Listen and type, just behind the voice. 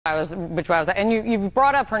And you've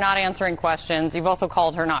brought up her not answering questions. You've also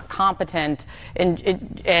called her not competent.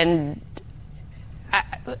 And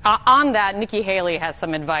on that, Nikki Haley has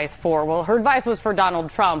some advice her advice was for Donald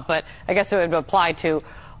Trump, but I guess it would apply to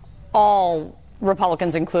all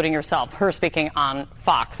Republicans, including yourself. Her speaking on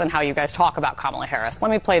Fox and how you guys talk about Kamala Harris. Let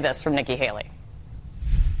me play this from Nikki Haley.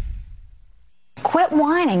 Quit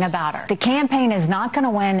whining about her. The campaign is not going to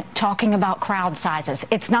win talking about crowd sizes.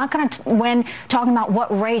 It's not going to win talking about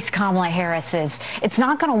what race Kamala Harris is. It's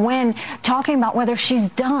not going to win talking about whether she's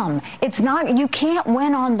dumb. You can't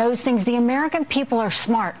win on those things. The American people are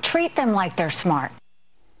smart. Treat them like they're smart.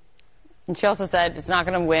 And she also said it's not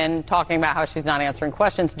going to win talking about how she's not answering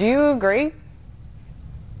questions. Do you agree?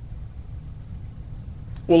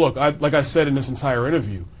 Well, look, like I said in this entire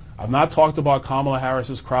interview, I've not talked about Kamala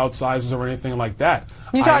Harris's crowd sizes or anything like that.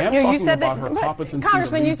 I am talking about her competency.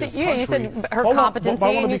 Congressman, you said her competency,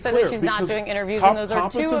 and you said that she's not doing interviews, and those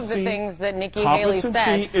are two of the things that Nikki Haley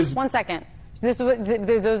said. One second. Those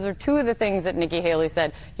are two of the things that Nikki Haley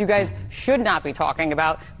said you guys should not be talking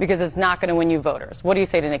about because it's not going to win you voters. What do you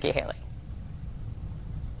say to Nikki Haley?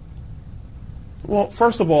 Well,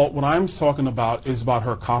 first of all, what I'm talking about is about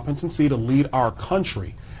her competency to lead our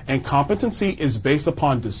country. And competency is based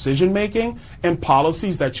upon decision-making and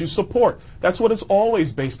policies that you support. That's what it's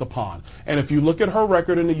always based upon. And if you look at her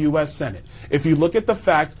record in the U.S. Senate, if you look at the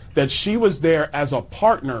fact that she was there as a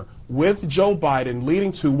partner with Joe Biden,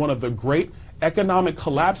 leading to one of the great economic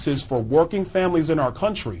collapses for working families in our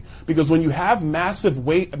country, because when you have massive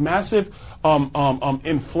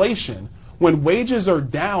inflation, when wages are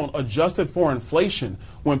down, adjusted for inflation,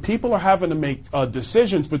 when people are having to make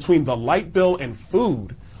decisions between the light bill and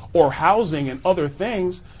food, or housing and other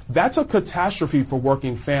things, that's a catastrophe for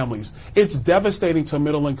working families. It's devastating to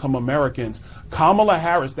middle-income Americans. Kamala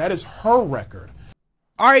Harris, that is her record.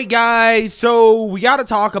 All right, guys, so we got to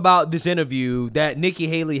talk about this interview that Nikki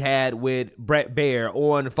Haley had with Bret Baier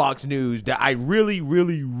on Fox News that I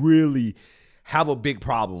really have a big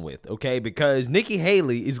problem with, okay? Because Nikki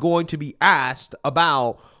Haley is going to be asked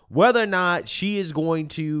about whether or not she is going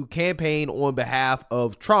to campaign on behalf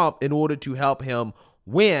of Trump in order to help him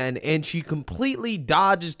win, and she completely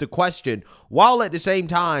dodges the question while at the same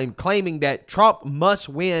time claiming that Trump must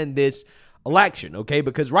win this election, okay?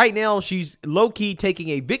 Because right now she's low-key taking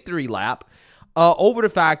a victory lap over the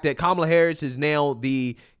fact that Kamala Harris is now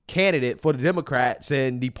the candidate for the Democrats,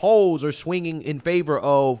 and the polls are swinging in favor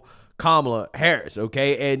of Kamala Harris,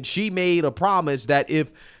 okay? And she made a promise that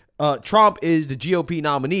if Trump is the GOP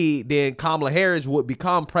nominee, then Kamala Harris would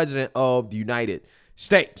become president of the United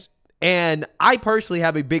States. And I personally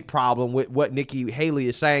have a big problem with what Nikki Haley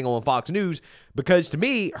is saying on Fox News, because to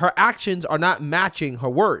me, her actions are not matching her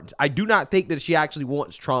words. I do not think that she actually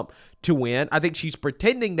wants Trump to win. I think she's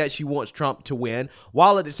pretending that she wants Trump to win,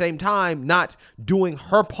 while at the same time not doing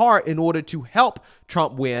her part in order to help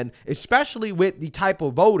Trump win, especially with the type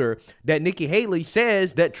of voter that Nikki Haley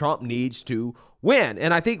says that Trump needs to win.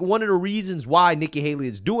 And I think one of the reasons why Nikki Haley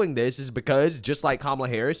is doing this is because, just like Kamala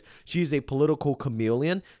Harris, she is a political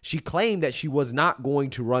chameleon. She claimed that she was not going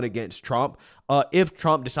to run against Trump if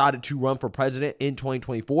Trump decided to run for president in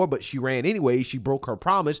 2024, but she ran anyway. She broke her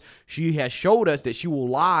promise. She has showed us that she will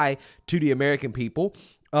lie to the American people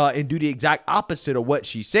and do the exact opposite of what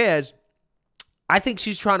she says. I think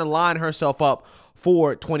she's trying to line herself up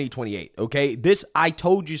for 2028, okay? This I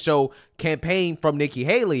told you so campaign from Nikki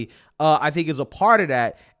Haley, I think is a part of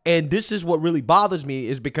that. And this is what really bothers me,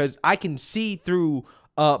 is because I can see through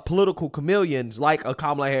political chameleons like a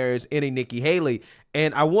Kamala Harris and a Nikki Haley.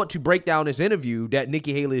 And I want to break down this interview that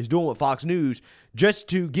Nikki Haley is doing with Fox News just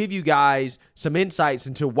to give you guys some insights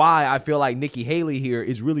into why I feel like Nikki Haley here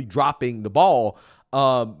is really dropping the ball,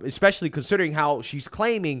 especially considering how she's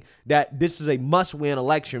claiming that this is a must-win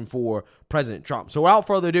election for President Trump. So without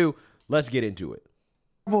further ado, let's get into it.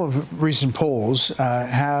 A couple of recent polls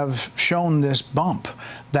have shown this bump,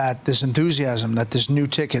 that this enthusiasm that this new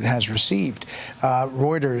ticket has received.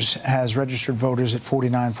 Reuters has registered voters at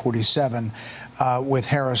 49-47 with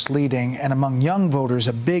Harris leading, and among young voters,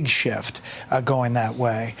 a big shift going that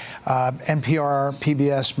way. NPR,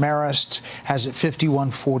 PBS, Marist has it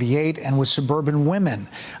 51-48, and with suburban women,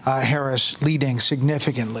 Harris leading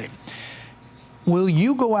significantly. Will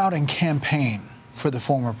you go out and campaign for the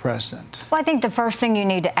former president? Well, I think the first thing you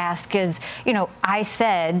need to ask is, I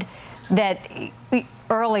said that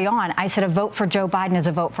early on, I said a vote for Joe Biden is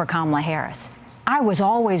a vote for Kamala Harris. I was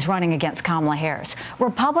always running against Kamala Harris.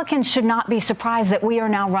 Republicans should not be surprised that we are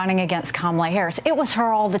now running against Kamala Harris. It was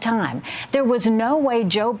her all the time. There was no way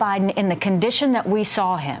Joe Biden, in the condition that we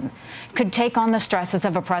saw him, could take on the stresses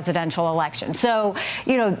of a presidential election. So,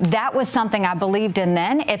 you know, that was something I believed in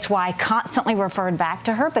then. It's why I constantly referred back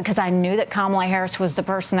to her, because I knew that Kamala Harris was the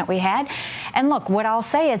person that we had. And look, what I'll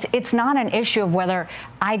say is it's not an issue of whether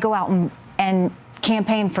I go out and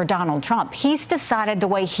campaign for Donald Trump. He's decided the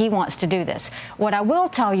way he wants to do this. What I will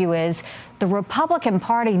tell you is the Republican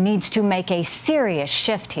Party needs to make a serious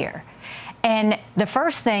shift here. And the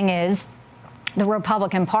first thing is the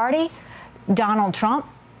Republican Party, Donald Trump,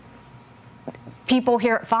 people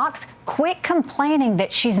here at Fox, quit complaining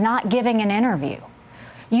that she's not giving an interview.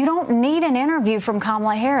 You don't need an interview from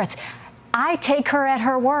Kamala Harris. I take her at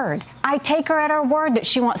her word. I take her at her word that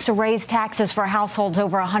she wants to raise taxes for households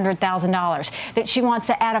over $100,000, that she wants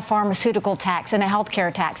to add a pharmaceutical tax and a health care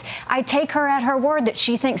tax. I take her at her word that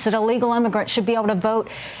she thinks that illegal immigrants should be able to vote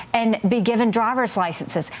and be given driver's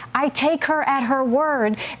licenses. I take her at her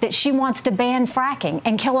word that she wants to ban fracking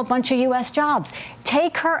and kill a bunch of U.S. jobs.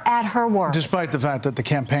 Take her at her word. Despite the fact that the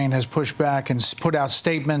campaign has pushed back and put out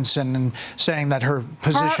statements and saying that her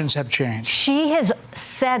positions have changed. She has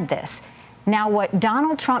said this. Now, what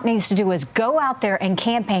Donald Trump needs to do is go out there and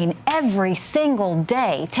campaign every single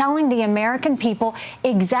day, telling the American people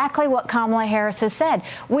exactly what Kamala Harris has said.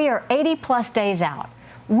 We are 80-plus days out.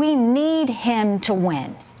 We need him to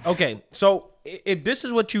win. Okay, so if this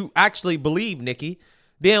is what you actually believe, Nikki,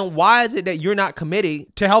 then why is it that you're not committing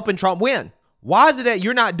to helping Trump win? Why is it that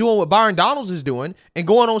you're not doing what Byron Donalds is doing and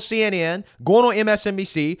going on CNN, going on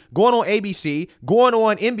MSNBC, going on ABC, going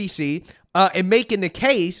on NBC, and making the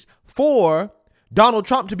case for Donald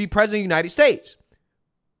Trump to be president of the United States?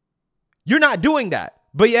 You're not doing that,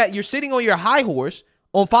 but yet you're sitting on your high horse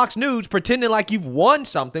on Fox News pretending like you've won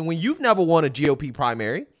something when you've never won a GOP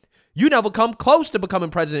primary. You never come close to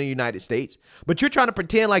becoming president of the United States, but you're trying to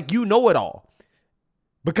pretend like you know it all.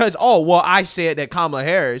 Because, oh, well, I said that Kamala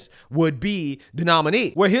Harris would be the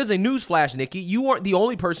nominee. Well, here's a news flash, Nikki. You weren't the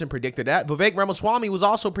only person predicted that. Vivek Ramaswamy was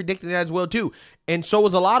also predicting that as well, too. And so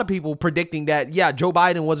was a lot of people predicting that, yeah, Joe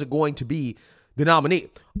Biden wasn't going to be the nominee.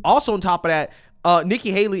 Also, on top of that,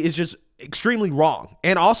 Nikki Haley is just extremely wrong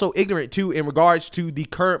and also ignorant, too, in regards to the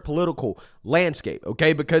current political landscape,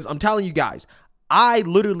 okay? Because I'm telling you guys, I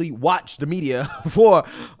literally watch the media for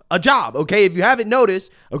a job, okay? If you haven't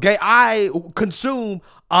noticed, okay, I consume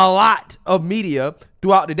a lot of media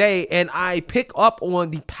throughout the day, and I pick up on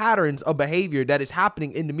the patterns of behavior that is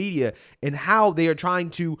happening in the media and how they are trying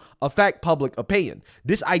to affect public opinion.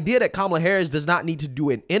 This idea that Kamala Harris does not need to do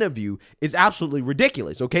an interview is absolutely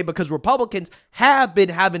ridiculous, okay? Because Republicans have been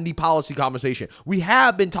having the policy conversation. We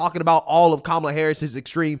have been talking about all of Kamala Harris's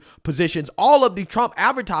extreme positions. All of the Trump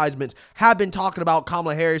advertisements have been talking about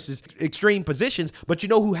Kamala Harris's extreme positions, but you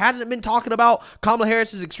know who hasn't been talking about Kamala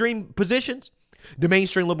Harris's extreme positions? The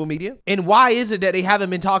mainstream liberal media. And why is it that they haven't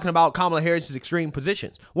been talking about Kamala Harris's extreme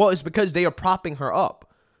positions? Well, it's because they are propping her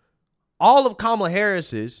up. All of Kamala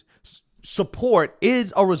Harris's support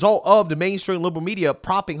is a result of the mainstream liberal media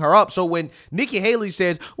propping her up. So when Nikki Haley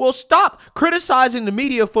says, well, stop criticizing the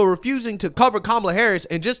media for refusing to cover Kamala Harris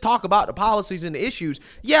and just talk about the policies and the issues,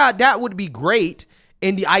 yeah, that would be great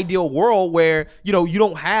in the ideal world where, you know, you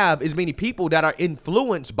don't have as many people that are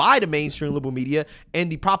influenced by the mainstream liberal media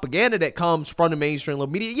and the propaganda that comes from the mainstream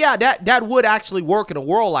liberal media. Yeah, that would actually work in a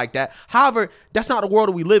world like that. However, that's not the world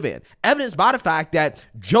that we live in. Evidenced by the fact that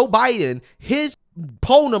Joe Biden, his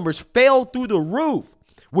poll numbers fell through the roof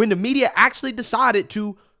when the media actually decided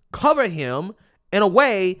to cover him in a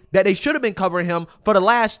way that they should have been covering him for the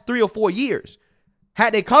last 3 or 4 years.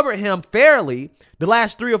 Had they covered him fairly the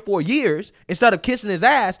last 3 or 4 years, instead of kissing his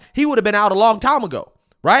ass, he would have been out a long time ago,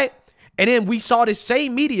 right? And then we saw this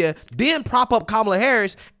same media then prop up Kamala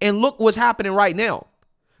Harris, and look what's happening right now.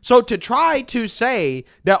 So to try to say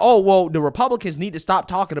that, oh, well, the Republicans need to stop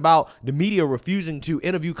talking about the media refusing to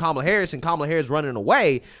interview Kamala Harris and Kamala Harris running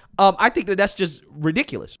away, I think that that's just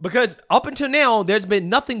ridiculous. Because up until now, there's been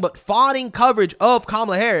nothing but fawning coverage of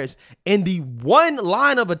Kamala Harris, and the one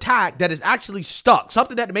line of attack that is actually stuck,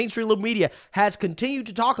 something that the mainstream liberal media has continued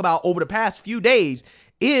to talk about over the past few days,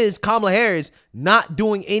 is Kamala Harris not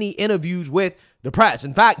doing any interviews with the press.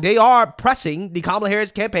 In fact, they are pressing the Kamala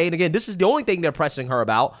Harris campaign. Again, this is the only thing they're pressing her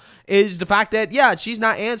about, is the fact that, yeah, she's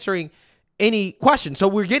not answering any questions. So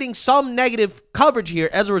we're getting some negative coverage here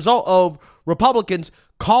as a result of Republicans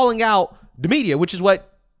calling out the media, which is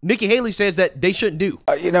what Nikki Haley says that they shouldn't do.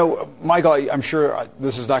 You know, Michael, I'm sure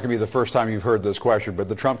this is not going to be the first time you've heard this question, but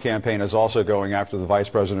the Trump campaign is also going after the vice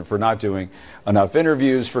president for not doing enough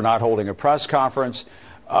interviews, for not holding a press conference.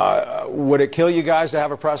 Would it kill you guys to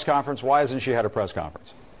have a press conference? Why hasn't she had a press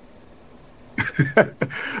conference?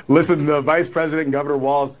 Listen, the Vice President and Governor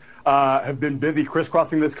Walz have been busy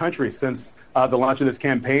crisscrossing this country since the launch of this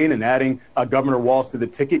campaign and adding Governor Walz to the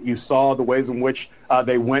ticket. You saw the ways in which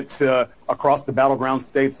they went across the battleground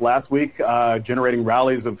states last week, generating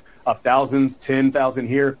rallies of thousands, 10,000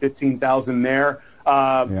 here, 15,000 there.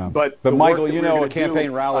 But Michael, you know, a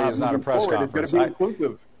campaign rally is not a press conference.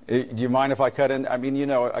 Do you mind if I cut in? I mean, you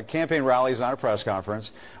know, a campaign rally is not a press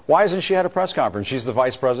conference. Why hasn't she had a press conference? She's the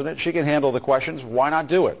vice president. She can handle the questions. Why not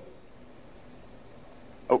do it?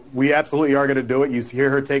 We absolutely are going to do it. You hear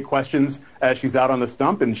her take questions as she's out on the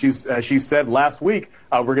stump, and she said last week,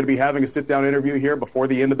 we're going to be having a sit-down interview here before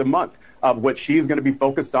the end of the month. What she's going to be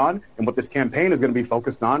focused on and what this campaign is going to be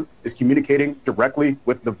focused on is communicating directly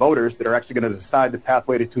with the voters that are actually going to decide the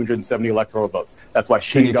pathway to 270 electoral votes. That's why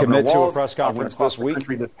she and Governor commit Walz to a press conference went across this week? the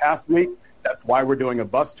country this past week. That's why we're doing a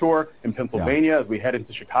bus tour in Pennsylvania as we head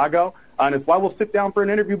into Chicago. And it's why we'll sit down for an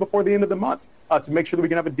interview before the end of the month to make sure that we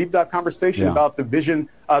can have a deep dive conversation about the vision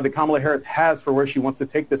that Kamala Harris has for where she wants to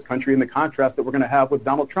take this country and the contrast that we're going to have with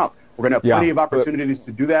Donald Trump. We're going to have plenty of opportunities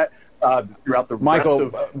to do that throughout the rest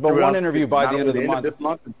of but one interview by the end of the month. This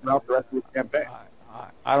month and throughout the rest of the campaign.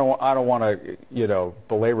 I don't want to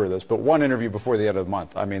belabor this, but one interview before the end of the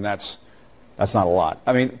month. I mean, that's not a lot.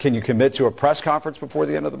 I mean, can you commit to a press conference before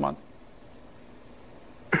the end of the month?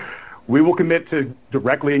 We will commit to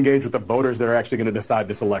directly engage with the voters that are actually going to decide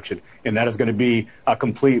this election. And that is going to be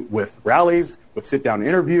complete with rallies, with sit-down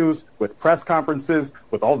interviews, with press conferences,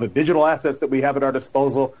 with all the digital assets that we have at our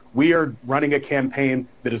disposal. We are running a campaign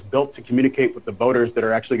that is built to communicate with the voters that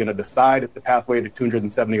are actually going to decide the pathway to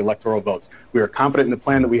 270 electoral votes. We are confident in the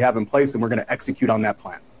plan that we have in place, and we're going to execute on that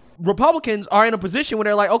plan. Republicans are in a position where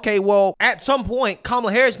they're like, okay, well, at some point,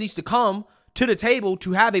 Kamala Harris needs to come to the table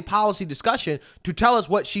to have a policy discussion to tell us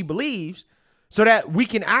what she believes so that we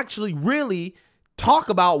can actually really talk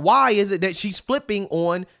about why is it that she's flipping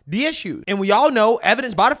on the issue. And we all know,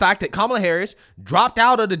 evidenced by the fact that Kamala Harris dropped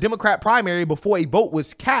out of the Democrat primary before a vote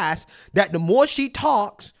was cast, that the more she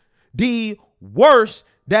talks, the worse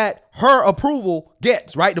that her approval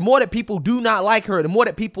gets, right? The more that people do not like her, the more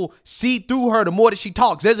that people see through her, the more that she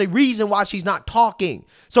talks. There's a reason why she's not talking.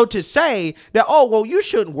 So to say that, oh, well, you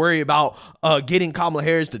shouldn't worry about getting Kamala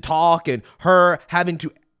Harris to talk and her having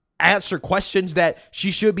to answer questions that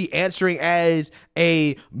she should be answering as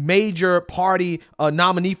a major party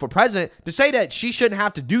nominee for president, to say that she shouldn't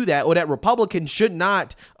have to do that, or that Republicans should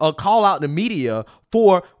not call out the media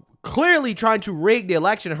for clearly trying to rig the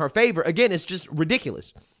election in her favor, again, it's just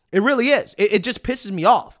ridiculous. It really is. It just pisses me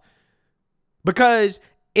off. Because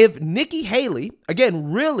if Nikki Haley,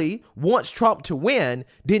 again, really wants Trump to win,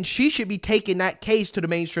 then she should be taking that case to the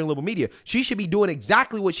mainstream liberal media. She should be doing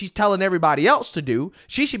exactly what she's telling everybody else to do.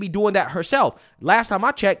 She should be doing that herself. Last time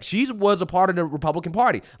I checked, she was a part of the Republican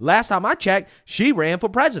Party. Last time I checked, she ran for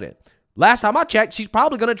president. Last time I checked, she's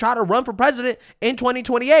probably going to try to run for president in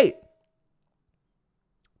 2028.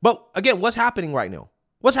 But again, what's happening right now?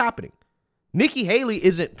 What's happening? Nikki Haley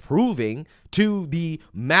isn't proving to the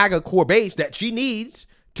MAGA core base that she needs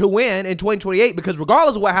to win in 2028, because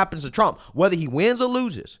regardless of what happens to Trump, whether he wins or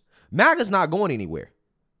loses, MAGA's not going anywhere.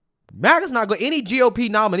 MAGA's not going. Any GOP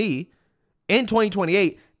nominee in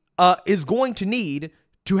 2028 is going to need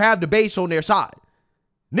to have the base on their side.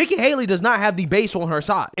 Nikki Haley does not have the base on her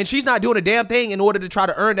side, and she's not doing a damn thing in order to try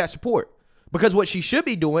to earn that support. Because what she should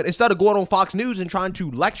be doing, instead of going on Fox News and trying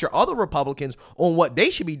to lecture other Republicans on what they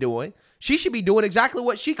should be doing, she should be doing exactly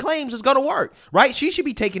what she claims is going to work, right? She should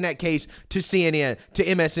be taking that case to CNN, to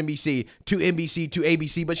MSNBC, to NBC, to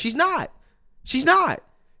ABC, but she's not. She's not.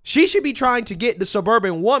 She should be trying to get the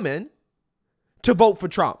suburban woman to vote for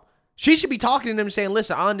Trump. She should be talking to them and saying,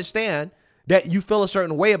 listen, I understand that you feel a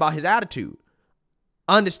certain way about his attitude.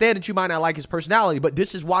 I understand that you might not like his personality, but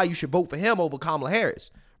this is why you should vote for him over Kamala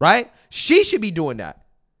Harris. Right? She should be doing that.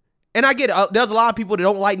 And I get it. There's a lot of people that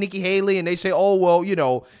don't like Nikki Haley and they say, oh,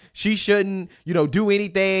 well, she shouldn't, do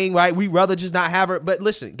anything, right? We'd rather just not have her. But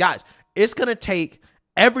listen, guys, it's going to take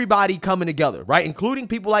everybody coming together, right? Including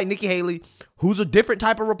people like Nikki Haley, who's a different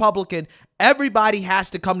type of Republican. Everybody has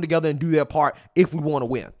to come together and do their part if we want to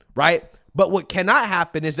win, right? But what cannot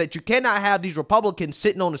happen is that you cannot have these Republicans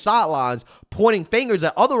sitting on the sidelines pointing fingers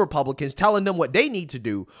at other Republicans, telling them what they need to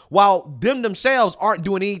do, while them themselves aren't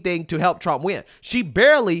doing anything to help Trump win. She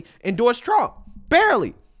barely endorsed Trump.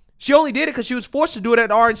 Barely. She only did it because she was forced to do it at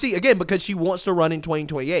the RNC, again, because she wants to run in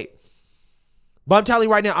 2028. But I'm telling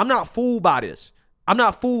you right now, I'm not fooled by this. I'm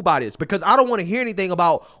not fooled by this, because I don't want to hear anything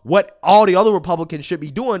about what all the other Republicans should be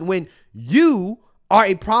doing when you are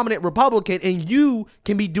a prominent Republican and you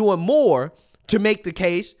can be doing more to make the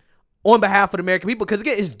case on behalf of the American people. Because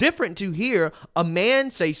again, it's different to hear a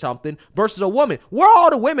man say something versus a woman. Where are all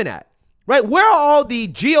the women at? Right? Where are all the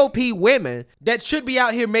GOP women that should be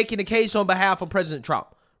out here making the case on behalf of President Trump?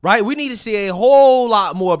 Right? We need to see a whole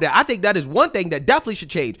lot more of that. I think that is one thing that definitely should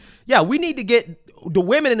change. Yeah, we need to get the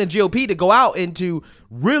women in the GOP to go out and to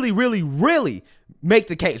really, really, really make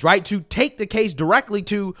the case, right? To take the case directly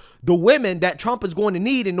to the women that Trump is going to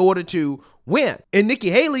need in order to win. And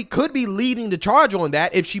Nikki Haley could be leading the charge on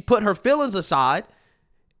that if she put her feelings aside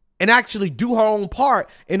and actually do her own part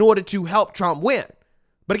in order to help Trump win.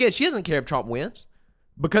 But again, she doesn't care if Trump wins,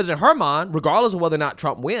 because in her mind, regardless of whether or not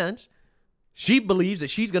Trump wins, she believes that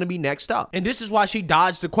she's going to be next up. And this is why she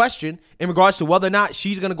dodged the question in regards to whether or not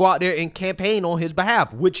she's going to go out there and campaign on his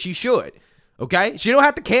behalf, which she should. Okay? She don't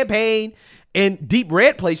have to campaign in deep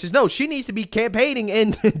red places. No, she needs to be campaigning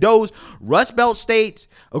in those Rust Belt states,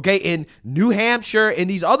 okay, in New Hampshire and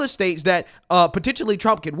these other states that potentially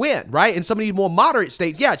Trump could win, right? In some of these more moderate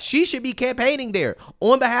states. Yeah, she should be campaigning there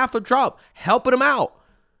on behalf of Trump, helping him out.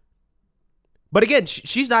 But again,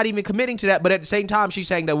 she's not even committing to that. But at the same time, she's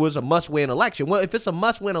saying that it was a must-win election. Well, if it's a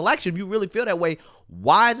must-win election, if you really feel that way,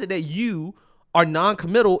 why is it that you are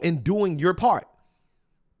non-committal in doing your part?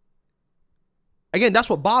 Again, that's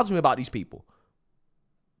what bothers me about these people.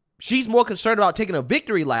 She's more concerned about taking a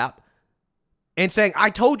victory lap and saying, I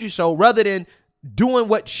told you so, rather than doing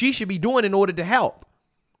what she should be doing in order to help.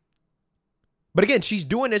 But again, she's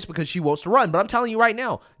doing this because she wants to run. But I'm telling you right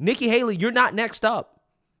now, Nikki Haley, you're not next up.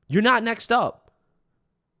 You're not next up.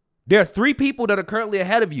 There are 3 people that are currently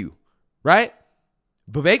ahead of you, right?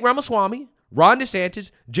 Vivek Ramaswamy, Ron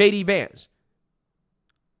DeSantis, J.D. Vance.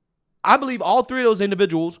 I believe all 3 of those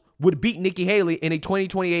individuals would beat Nikki Haley in a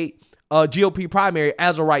 2028 GOP primary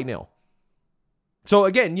as of right now. So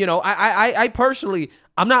again, you know, I personally,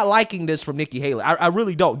 I'm not liking this from Nikki Haley. I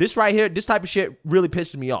really don't. This right here, this type of shit really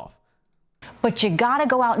pisses me off. But you got to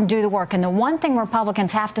go out and do the work. And the one thing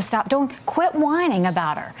Republicans have to stop doing, quit whining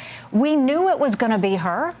about her. We knew it was going to be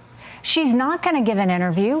her. She's not going to give an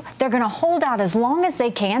interview. They're going to hold out as long as they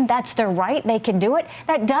can. That's their right. They can do it.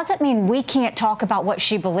 That doesn't mean we can't talk about what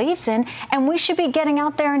she believes in, and we should be getting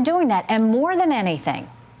out there and doing that. And more than anything,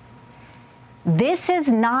 this is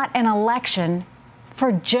not an election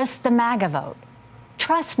for just the MAGA vote.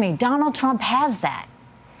 Trust me, Donald Trump has that.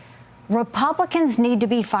 Republicans need to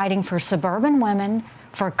be fighting for suburban women,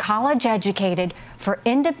 for college-educated, for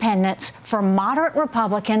independents, for moderate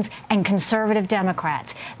Republicans, and conservative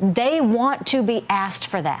Democrats. They want to be asked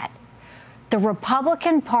for that. The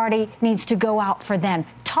Republican Party needs to go out for them.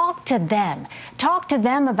 Talk to them. Talk to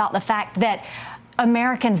them about the fact that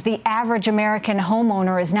Americans, the average American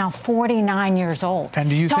homeowner is now 49 years old. And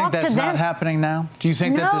do you think that's not happening now? Do you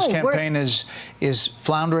think that this campaign is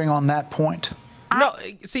floundering on that point? No,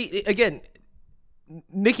 see, again,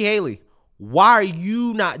 Nikki Haley, why are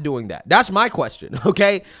you not doing that? That's my question,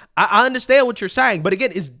 okay? I understand what you're saying, but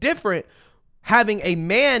again, it's different having a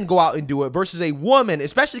man go out and do it versus a woman,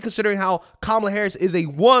 especially considering how Kamala Harris is a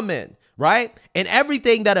woman, right? And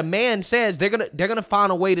everything that a man says, they're gonna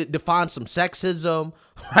find a way to define some sexism,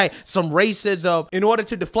 right? Some racism in order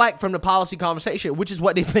to deflect from the policy conversation, which is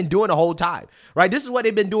what they've been doing the whole time, right? This is what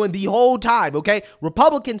they've been doing the whole time, okay?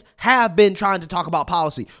 Republicans have been trying to talk about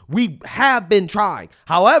policy. We have been trying.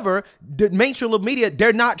 However, the mainstream media,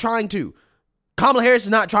 they're not trying to. Kamala Harris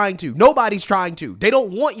is not trying to. Nobody's trying to. They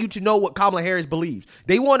don't want you to know what Kamala Harris believes.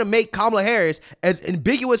 They want to make Kamala Harris as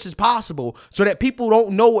ambiguous as possible so that people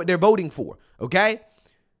don't know what they're voting for, okay?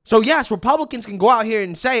 So yes, Republicans can go out here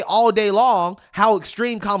and say all day long how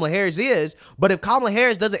extreme Kamala Harris is, but if Kamala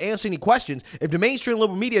Harris doesn't answer any questions, if the mainstream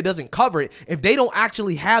liberal media doesn't cover it, if they don't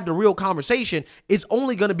actually have the real conversation, it's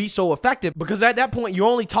only going to be so effective, because at that point, you're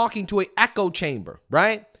only talking to an echo chamber,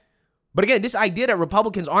 right? But again, this idea that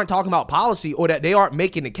Republicans aren't talking about policy or that they aren't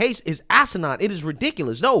making the case is asinine. It is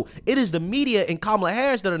ridiculous. No, it is the media and Kamala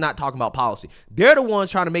Harris that are not talking about policy. They're the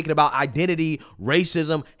ones trying to make it about identity,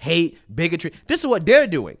 racism, hate, bigotry. This is what they're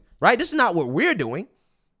doing, right? This is not what we're doing.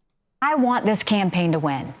 I want this campaign to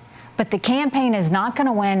win. But the campaign is not going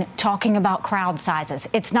to win talking about crowd sizes.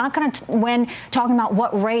 It's not going to win talking about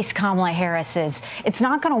what race Kamala Harris is. It's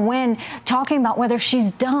not going to win talking about whether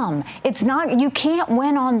she's dumb. It's not. You can't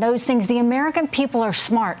win on those things. The American people are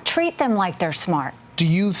smart. Treat them like they're smart. Do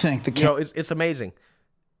you think the it's amazing.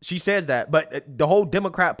 She says that, but the whole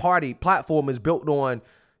Democrat Party platform is built on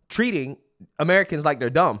treating Americans like they're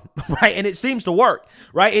dumb, right? And it seems to work,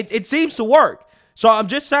 right? It seems to work. So I'm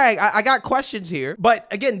just saying, I got questions here. But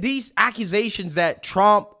again, these accusations that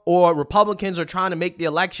Trump or Republicans are trying to make the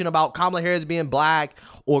election about Kamala Harris being black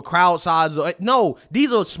or crowd size, no,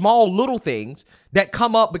 these are small little things that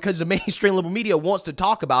come up because the mainstream liberal media wants to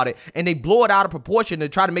talk about it, and they blow it out of proportion to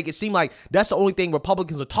try to make it seem like that's the only thing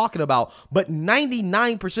Republicans are talking about. But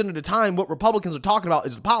 99% of the time, what Republicans are talking about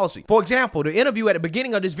is the policy. For example, the interview at the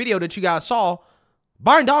beginning of this video that you guys saw,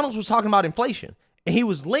 Byron Donalds was talking about inflation, and he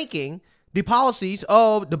was linking the policies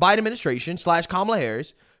of the Biden administration / Kamala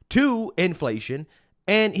Harris to inflation.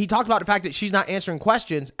 And he talked about the fact that she's not answering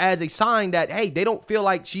questions as a sign that, hey, they don't feel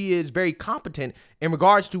like she is very competent in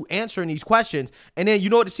regards to answering these questions. And then you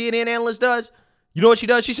know what the CNN analyst does? You know what she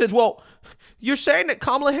does? She says, well, you're saying that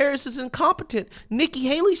Kamala Harris is incompetent. Nikki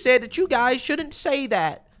Haley said that you guys shouldn't say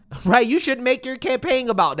that, right? You shouldn't make your campaign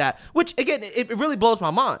about that, which, again, it really blows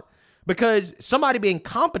my mind, because somebody being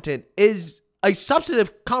competent is a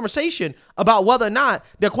substantive conversation about whether or not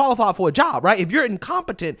they're qualified for a job, right? If you're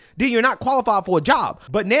incompetent, then you're not qualified for a job.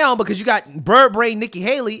 But now, because you got bird brain Nikki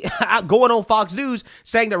Haley going on Fox News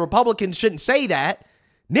saying that Republicans shouldn't say that,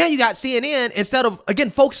 now you got CNN, instead of, again,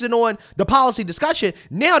 focusing on the policy discussion,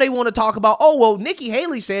 now they want to talk about, oh, well, Nikki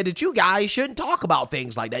Haley said that you guys shouldn't talk about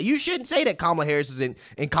things like that. You shouldn't say that Kamala Harris is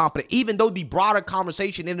incompetent, even though the broader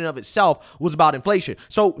conversation in and of itself was about inflation.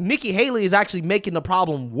 So Nikki Haley is actually making the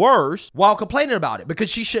problem worse while complaining about it, because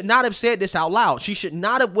she should not have said this out loud. She should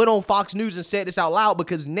not have went on Fox News and said this out loud,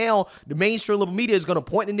 because now the mainstream liberal media is going to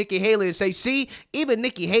point to Nikki Haley and say, see, even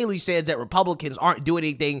Nikki Haley says that Republicans aren't doing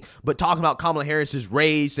anything but talking about Kamala Harris's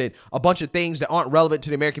race and a bunch of things that aren't relevant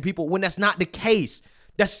to the American people, when that's not the case.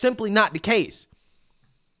 That's simply not the case.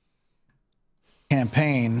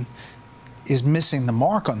 Campaign is missing the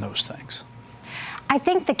mark on those things. I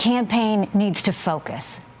think the campaign needs to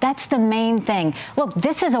focus. That's the main thing. Look,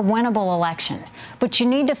 this is a winnable election, but you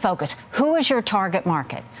need to focus. Who is your target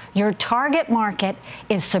market? Your target market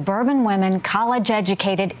is suburban women,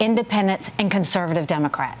 college-educated independents, and conservative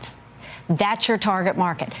Democrats. That's your target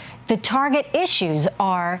market. The target issues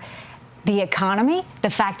are the economy, the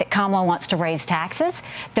fact that Kamala wants to raise taxes,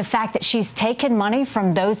 the fact that she's taken money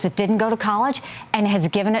from those that didn't go to college and has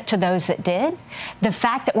given it to those that did, the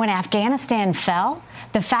fact that when Afghanistan fell,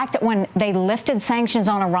 the fact that when they lifted sanctions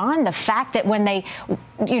on Iran, the fact that when they,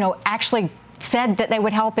 actually said that they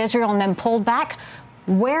would help Israel and then pulled back.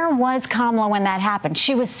 Where was Kamala when that happened?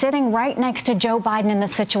 She was sitting right next to Joe Biden in the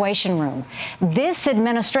Situation Room. This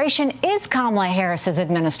administration is Kamala Harris's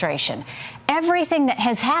administration. Everything that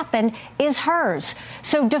has happened is hers.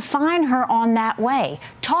 So define her on that way.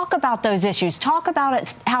 Talk about those issues. Talk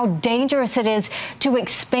about how dangerous it is to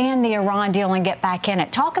expand the Iran deal and get back in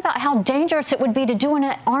it. Talk about how dangerous it would be to do an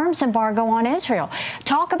arms embargo on Israel.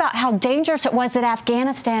 Talk about how dangerous it was that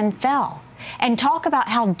Afghanistan fell. And talk about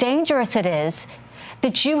how dangerous it is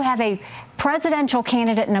that you have a presidential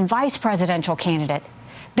candidate and a vice presidential candidate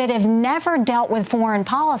that have never dealt with foreign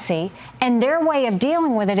policy, and their way of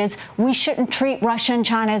dealing with it is we shouldn't treat Russia and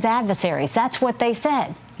China as adversaries. That's what they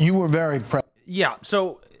said. You were very yeah,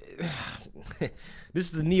 so this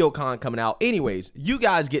is the neocon coming out. Anyways, you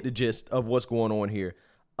guys get the gist of what's going on here.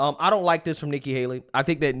 I don't like this from Nikki Haley. I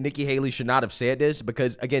think that Nikki Haley should not have said this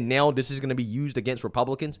because, again, now this is going to be used against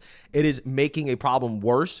Republicans. It is making a problem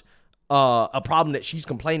worse. A problem that she's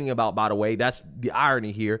complaining about, by the way. That's the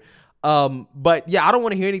irony here. But yeah, I don't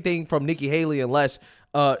want to hear anything from Nikki Haley unless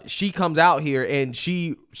she comes out here and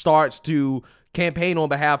she starts to campaign on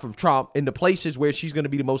behalf of Trump in the places where she's going to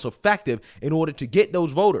be the most effective in order to get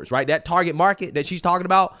those voters, right? That target market that she's talking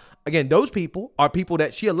about, again, those people are people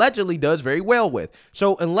that she allegedly does very well with.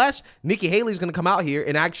 So unless Nikki Haley is going to come out here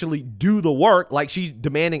and actually do the work like she's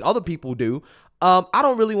demanding other people do, I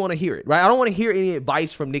don't really want to hear it, right? I don't want to hear any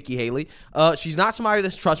advice from Nikki Haley. She's not somebody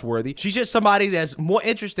that's trustworthy. She's just somebody that's more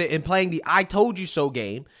interested in playing the I told you so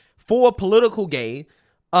game for a political gain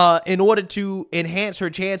in order to enhance her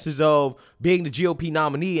chances of being the GOP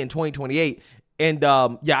nominee in 2028. And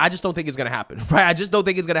yeah, I just don't think it's going to happen, right? I just don't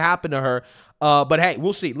think it's going to happen to her. But hey,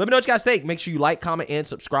 we'll see. Let me know what you guys think. Make sure you like, comment, and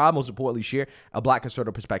subscribe. Most importantly, share a Black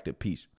conservative perspective. Peace.